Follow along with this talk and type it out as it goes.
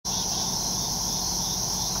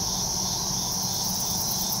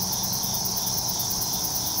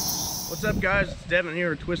What's up, guys? It's Devin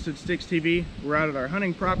here at Twisted Sticks TV. We're out at our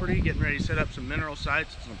hunting property getting ready to set up some mineral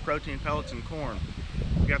sites, some protein pellets and corn.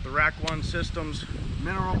 We got the Rack 1 Systems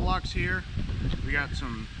mineral blocks here. We got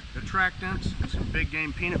some attractants and some big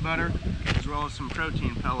game peanut butter, as well as some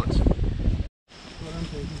protein pellets. What I'm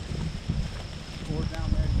taking. Pour it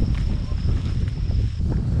down there.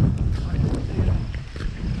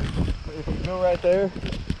 If you go right there,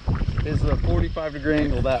 is a 45-degree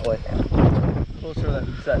angle that way. Closer to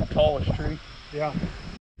that tallest tree. Yeah.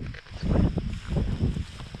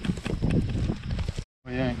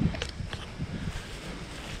 Yeah.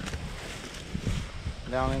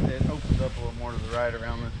 Down in it opens up a little more to the right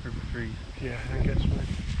around this group of trees. Yeah, I think that's right.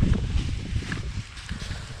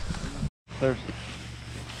 There's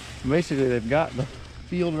basically they've got the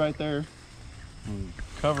field right there and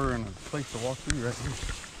cover and a place to walk through right here.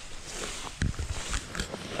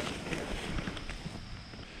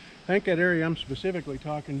 I think that area I'm specifically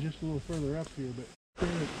talking just a little further up here, but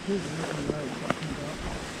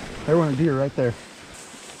There went a deer right there.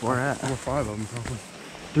 Where at? 4 or 5 of them probably.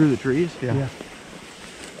 Through the trees? Yeah.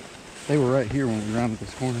 They were right here when we rounded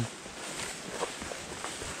this corner.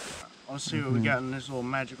 Let's see what we got in this little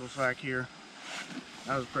magical sack here.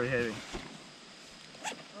 That was pretty heavy.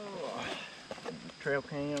 Oh, trail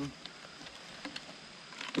cam.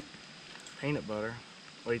 Peanut butter.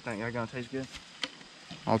 What do you think? That gonna taste good?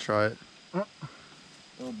 I'll try it. A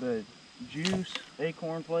little bit of juice,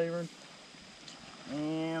 acorn flavored,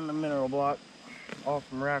 and the mineral block off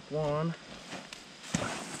from Rack 1.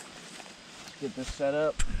 Let's get this set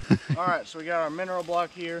up. Alright, so we got our mineral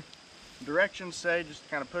block here. Directions say just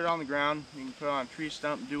kind of put it on the ground. You can put it on a tree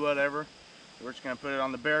stump, do whatever. We're just going to put it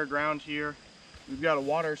on the bare ground here. We've got a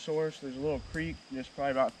water source. There's a little creek just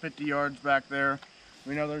probably about 50 yards back there.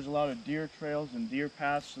 We know there's a lot of deer trails and deer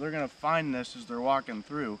paths, so they're going to find this as they're walking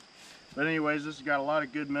through. But anyways, this has got a lot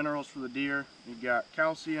of good minerals for the deer. You've got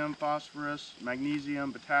calcium, phosphorus,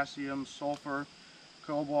 magnesium, potassium, sulfur,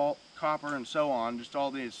 cobalt, copper, and so on. Just all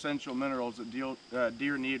the essential minerals that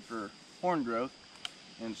deer need for horn growth.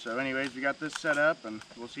 And so anyways, we got this set up and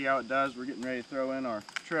we'll see how it does. We're getting ready to throw in our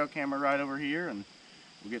trail camera right over here and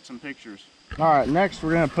we'll get some pictures. Alright, next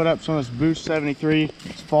we're going to put up some of this Boost 73.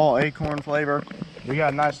 It's fall acorn flavor. We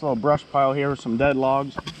got a nice little brush pile here with some dead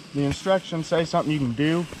logs. The instructions say something you can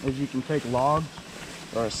do is you can take logs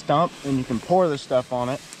or a stump and you can pour this stuff on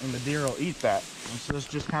it and the deer will eat that. And so this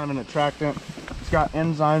is just kind of an attractant. It's got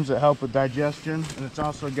enzymes that help with digestion, and it's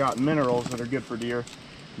also got minerals that are good for deer.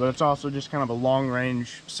 But it's also just kind of a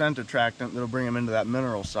long-range scent attractant that'll bring them into that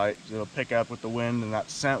mineral site. So it'll pick up with the wind and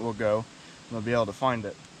that scent will go and they'll be able to find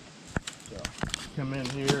it. So come in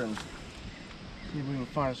here and see if we can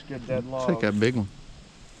find us a good dead log. Take that big one.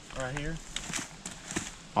 Right here.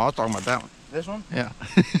 Oh, I was talking about that one. This one? Yeah.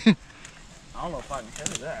 I don't know if I can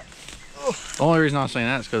carry that. The only reason I was saying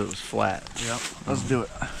that is because it was flat. Yep. Let's do it.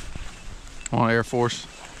 On Air Force.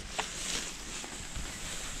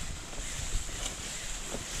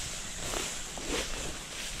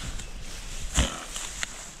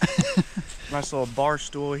 Nice little bar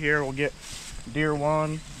stool here. We'll get deer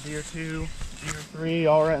 1, deer 2, deer 3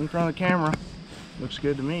 all right in front of the camera. Looks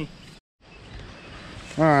good to me.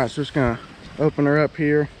 Alright, so just gonna open her up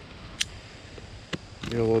here.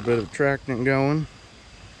 Get a little bit of attractant going.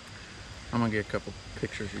 I'm gonna get a couple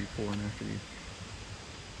pictures of you pouring after you.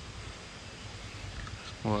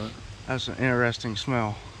 What? That's an interesting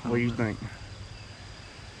smell. What do you think?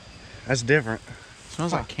 That's different. It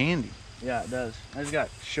smells like candy. Yeah, it does. I just got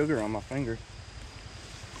sugar on my finger.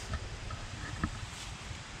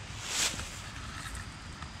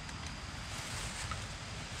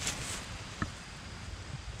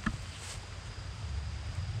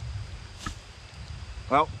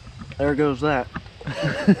 Well, there goes that.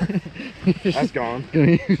 That's gone.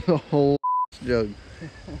 Gonna use the whole jug.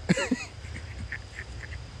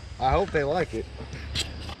 I hope they like it.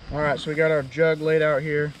 Alright, so we got our jug laid out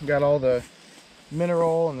here. We got all the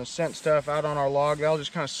mineral and the scent stuff out on our log. That'll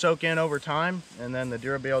just kind of soak in over time, and then the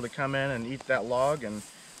deer will be able to come in and eat that log, and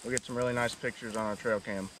we'll get some really nice pictures on our trail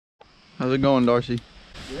cam. How's it going, Darcy?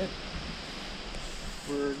 Good.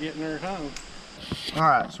 We're getting her hung.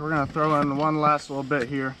 Alright, so we're going to throw in one last little bit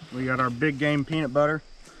here. We got our big game peanut butter.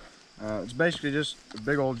 It's basically just a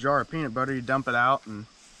big old jar of peanut butter. You dump it out and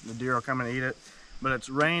the deer will come and eat it. But it's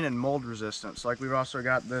rain and mold resistant. So like we've also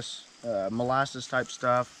got this molasses type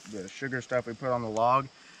stuff, the sugar stuff we put on the log,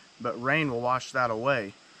 but rain will wash that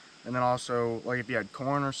away. And then also, like if you had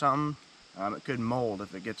corn or something, it could mold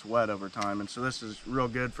if it gets wet over time. And so this is real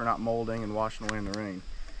good for not molding and washing away in the rain.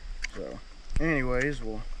 So anyways,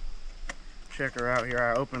 we'll check her out here.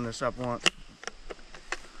 I opened this up once.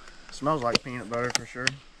 It smells like peanut butter for sure.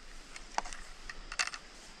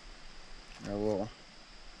 Got a little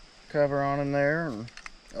cover on him there, and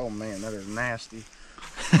oh man, that is nasty.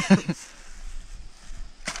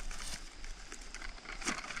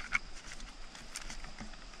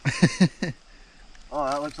 Oh,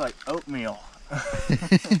 that looks like oatmeal.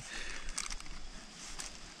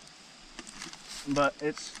 But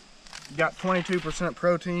it's got 22%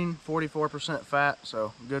 protein, 44% fat,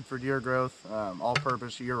 so good for deer growth. All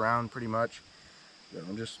purpose year round pretty much. So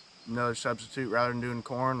just another substitute rather than doing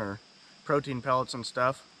corn or protein pellets and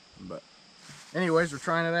stuff. But anyways, we're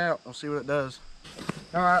trying it out. We'll see what it does.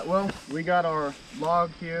 All right, well, we got our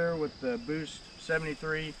log here with the Boost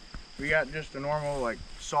 73. We got just a normal like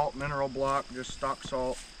salt mineral block, just stock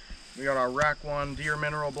salt. We got our Rack 1 deer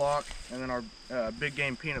mineral block, and then our big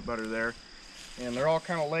game peanut butter there. And they're all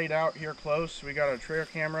kind of laid out here close. We got a trail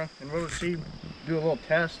camera, and we'll see, do a little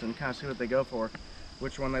test and kind of see what they go for,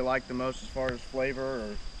 which one they like the most as far as flavor,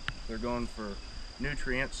 or if they're going for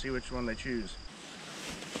nutrients, see which one they choose.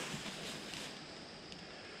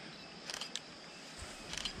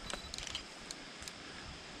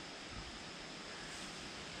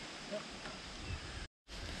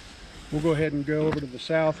 We'll go ahead and go over to the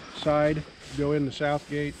south side, go in the south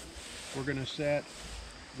gate. We're going to set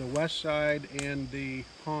the west side and the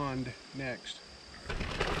pond next.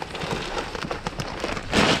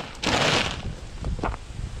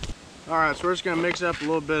 Alright, so we're just going to mix up a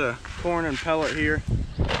little bit of corn and pellet here.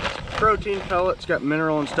 Protein pellet, it's got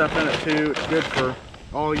mineral and stuff in it too. It's good for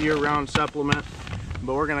all year round supplement.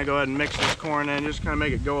 But we're going to go ahead and mix this corn in, just kind of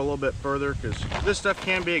make it go a little bit further, because this stuff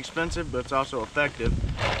can be expensive, but it's also effective.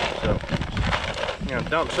 So, I'm going to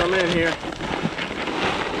dump some in here.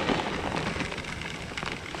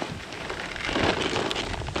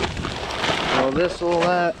 All this, all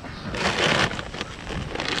that.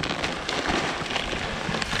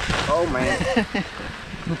 Oh man.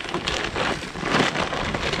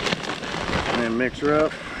 And then mix her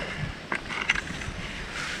up.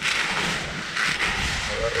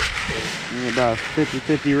 And about a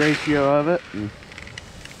 50-50 ratio of it. And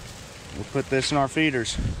we'll put this in our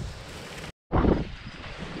feeders. We're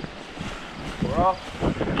off.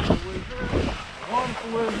 On the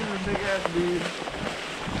lizard, big ass dude.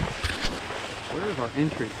 Where is our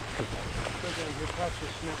entry?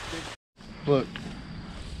 Look.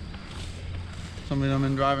 Somebody done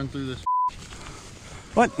been driving through this.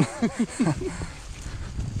 What?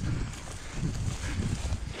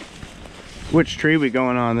 Which tree we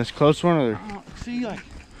going on? This close one or? See, like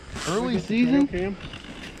early season.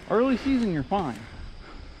 Early season, you're fine.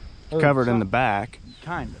 Covered in the back.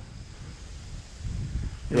 Kind of.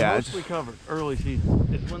 Yeah, Mostly covered. Early season.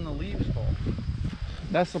 It's when the leaves fall.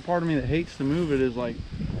 That's the part of me that hates to move it. Is like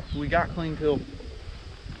we got clean till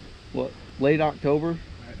what, late October.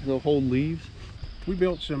 They'll hold leaves. We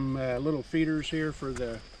built some little feeders here for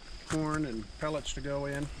the corn and pellets to go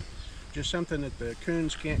in. Just something that the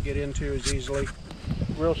coons can't get into as easily.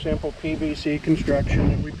 Real simple PVC construction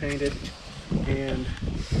that we painted, and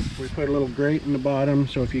we put a little grate in the bottom,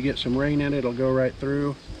 so if you get some rain in it, it'll go right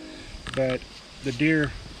through. But the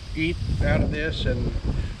deer eat out of this, and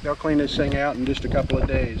they'll clean this thing out in just a couple of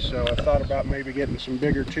days. So I thought about maybe getting some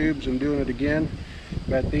bigger tubes and doing it again,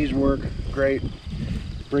 but these work great.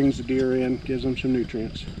 Brings the deer in, gives them some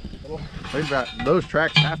nutrients. They've got, those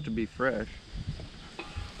tracks have to be fresh.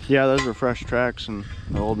 Yeah, those are fresh tracks and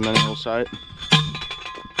the old mineral site.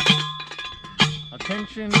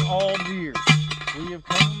 Attention all deer. We have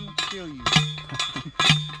come to kill you.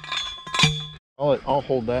 I'll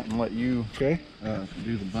hold that and let you Okay.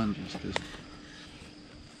 do the bungees.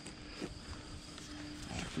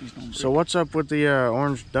 So what's up with the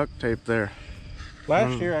orange duct tape there?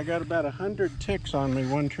 Last year I got about 100 ticks on me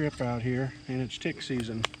one trip out here, and it's tick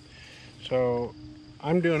season. So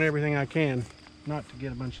I'm doing everything I can not to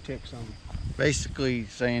get a bunch of ticks on me. Basically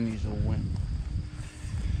saying he's a wimp.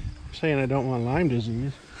 I'm saying I don't want Lyme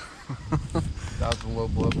disease. That was a low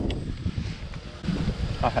blow.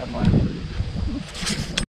 I have mine.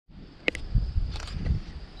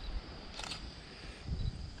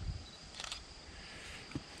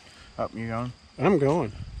 Up you going? I'm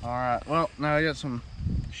going. Alright, well now I got some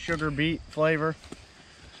sugar beet flavor.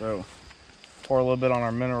 So pour a little bit on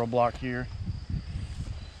our mineral block here.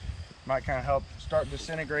 Might kind of help start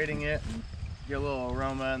disintegrating it and get a little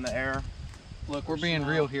aroma in the air. Look, we're being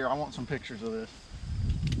real here. I want some pictures of this.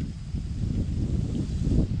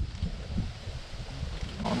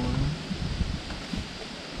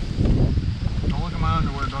 Don't look at my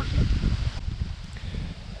underwear, Darcy.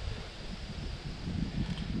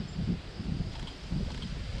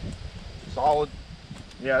 Solid.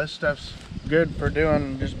 Yeah, this stuff's good for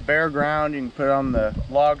doing just bare ground. You can put it on the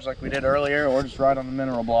logs like we did earlier, or just right on the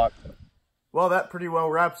mineral block. Well, that pretty well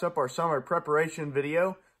wraps up our summer preparation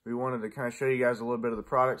video. We wanted to kind of show you guys a little bit of the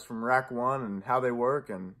products from Rack 1 and how they work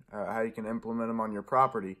and how you can implement them on your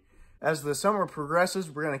property. As the summer progresses,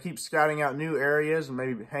 we're going to keep scouting out new areas and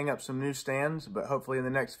maybe hang up some new stands, but hopefully in the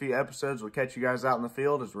next few episodes we'll catch you guys out in the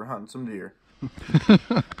field as we're hunting some deer.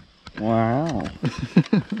 Wow.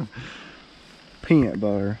 Peanut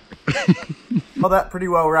butter. Well, that pretty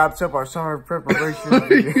well wraps up our summer preparation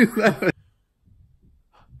video.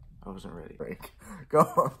 I wasn't ready.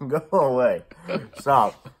 Go away.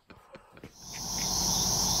 Stop.